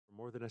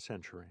more than a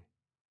century.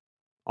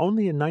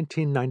 Only in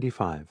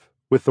 1995,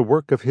 with the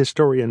work of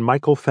historian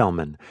Michael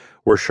Fellman,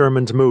 were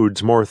Sherman's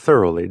moods more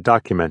thoroughly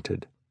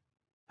documented.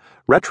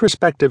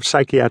 Retrospective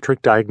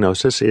psychiatric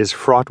diagnosis is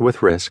fraught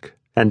with risk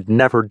and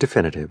never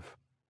definitive.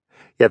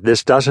 Yet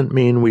this doesn't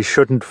mean we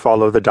shouldn't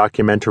follow the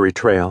documentary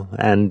trail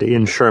and,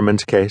 in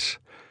Sherman's case,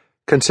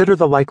 consider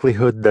the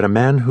likelihood that a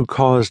man who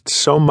caused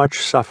so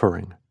much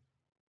suffering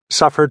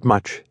suffered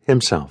much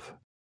himself.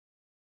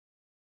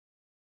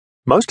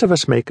 Most of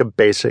us make a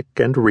basic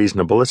and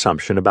reasonable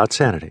assumption about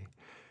sanity.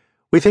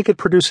 We think it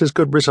produces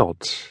good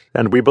results,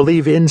 and we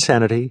believe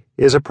insanity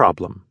is a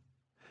problem.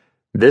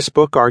 This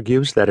book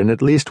argues that in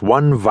at least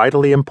one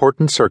vitally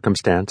important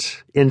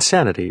circumstance,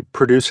 insanity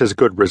produces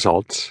good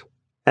results,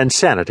 and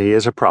sanity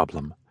is a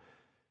problem.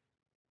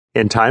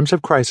 In times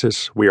of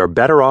crisis, we are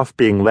better off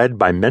being led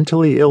by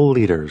mentally ill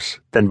leaders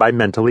than by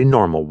mentally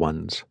normal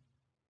ones.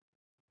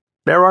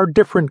 There are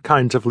different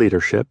kinds of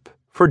leadership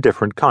for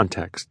different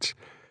contexts.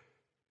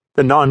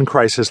 The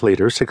non-crisis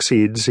leader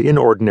succeeds in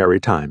ordinary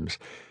times,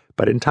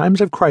 but in times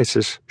of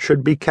crisis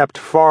should be kept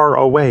far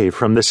away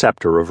from the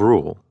scepter of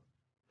rule.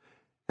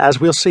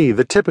 As we'll see,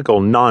 the typical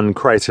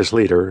non-crisis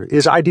leader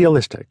is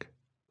idealistic,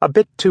 a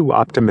bit too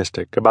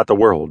optimistic about the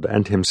world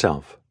and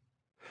himself.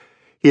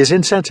 He is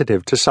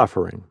insensitive to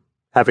suffering,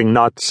 having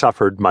not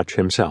suffered much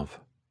himself.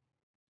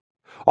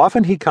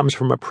 Often he comes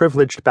from a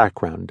privileged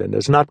background and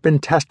has not been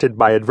tested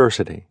by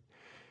adversity.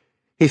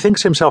 He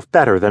thinks himself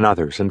better than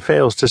others and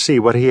fails to see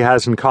what he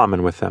has in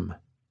common with them.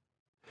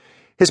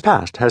 His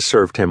past has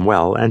served him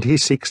well, and he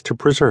seeks to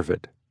preserve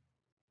it.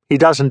 He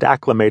doesn't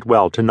acclimate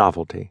well to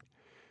novelty.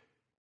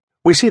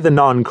 We see the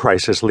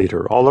non-crisis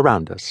leader all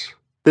around us: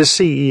 the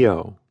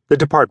CEO, the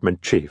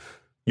department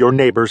chief, your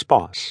neighbor's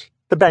boss,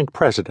 the bank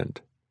president,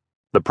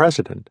 the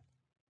president.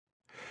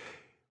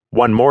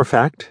 One more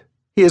fact: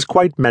 he is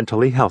quite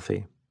mentally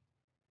healthy.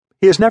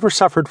 He has never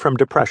suffered from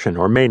depression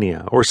or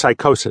mania or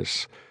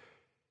psychosis.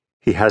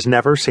 He has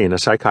never seen a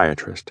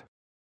psychiatrist.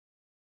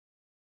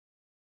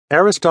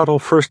 Aristotle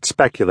first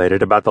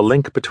speculated about the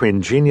link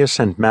between genius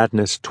and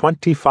madness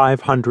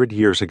 2,500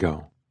 years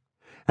ago,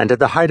 and at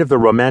the height of the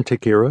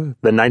Romantic era,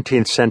 the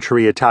 19th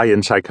century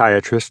Italian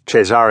psychiatrist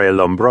Cesare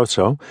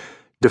Lombroso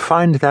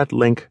defined that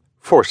link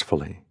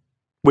forcefully,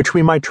 which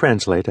we might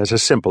translate as a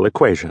simple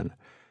equation: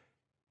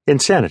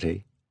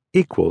 insanity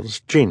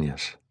equals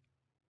genius.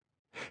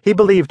 He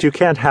believed you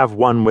can't have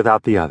one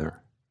without the other.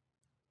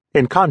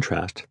 In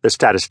contrast, the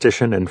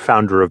statistician and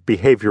founder of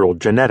behavioral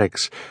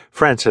genetics,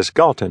 Francis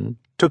Galton,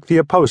 took the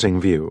opposing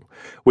view,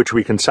 which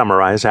we can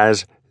summarize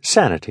as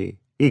sanity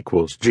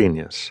equals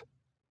genius.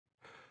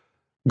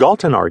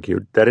 Galton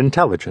argued that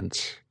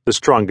intelligence, the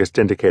strongest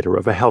indicator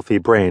of a healthy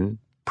brain,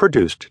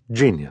 produced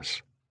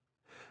genius.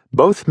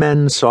 Both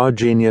men saw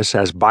genius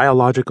as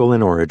biological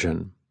in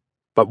origin,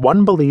 but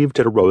one believed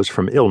it arose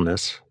from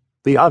illness,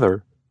 the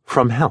other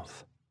from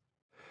health.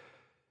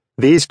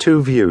 These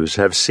two views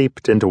have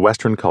seeped into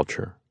Western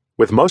culture,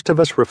 with most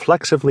of us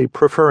reflexively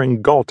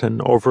preferring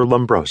Galton over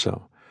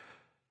Lombroso.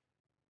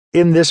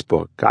 In this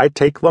book, I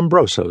take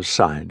Lombroso's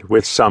side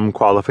with some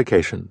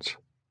qualifications.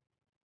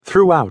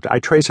 Throughout, I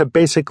trace a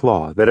basic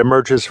law that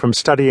emerges from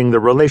studying the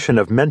relation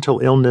of mental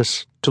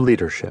illness to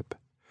leadership.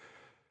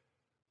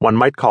 One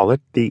might call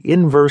it the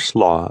inverse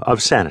law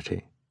of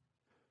sanity.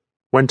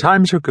 When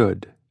times are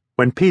good,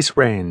 when peace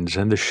reigns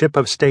and the ship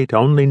of state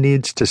only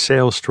needs to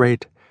sail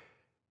straight,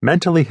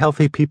 mentally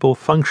healthy people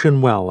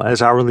function well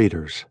as our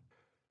leaders.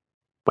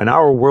 When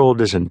our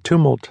world is in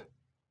tumult,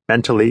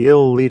 mentally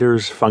ill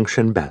leaders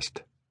function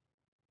best.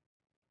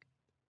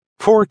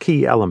 4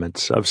 key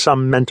elements of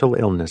some mental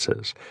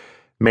illnesses,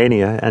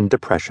 mania and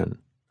depression,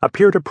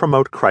 appear to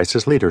promote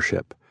crisis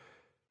leadership: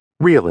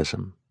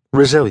 realism,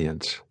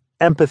 resilience,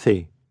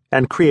 empathy,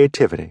 and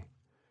creativity.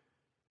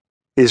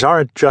 These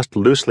aren't just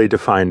loosely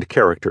defined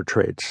character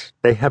traits.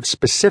 They have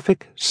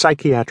specific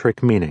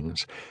psychiatric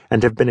meanings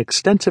and have been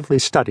extensively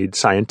studied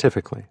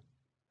scientifically.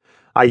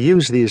 I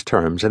use these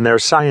terms in their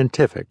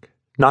scientific,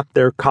 not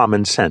their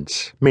common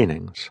sense,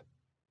 meanings.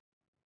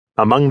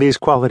 Among these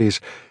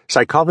qualities,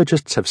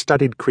 psychologists have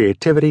studied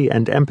creativity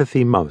and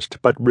empathy most,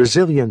 but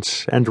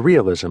resilience and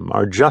realism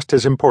are just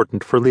as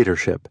important for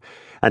leadership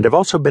and have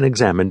also been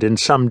examined in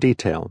some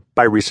detail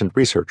by recent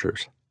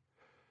researchers.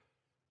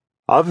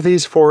 Of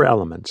these 4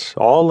 elements,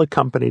 all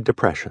accompany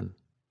depression,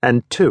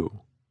 and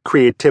 2,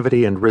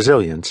 creativity and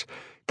resilience,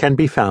 can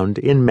be found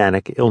in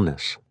manic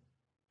illness.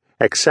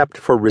 Except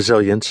for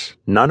resilience,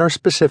 none are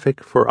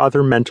specific for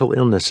other mental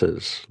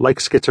illnesses like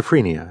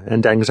schizophrenia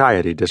and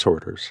anxiety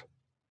disorders.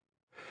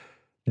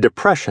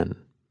 Depression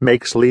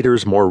makes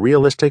leaders more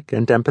realistic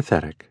and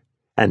empathetic,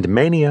 and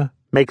mania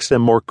makes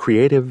them more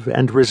creative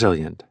and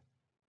resilient.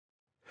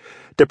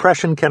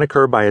 Depression can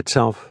occur by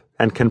itself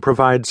and can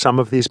provide some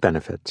of these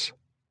benefits.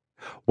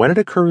 When it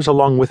occurs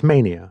along with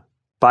mania,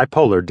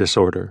 bipolar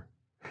disorder,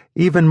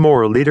 even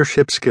more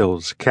leadership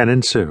skills can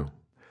ensue.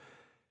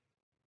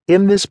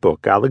 In this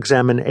book, I'll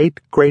examine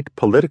 8 great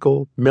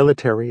political,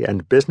 military,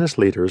 and business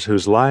leaders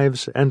whose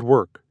lives and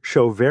work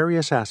show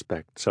various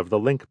aspects of the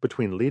link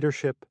between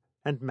leadership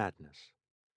and madness.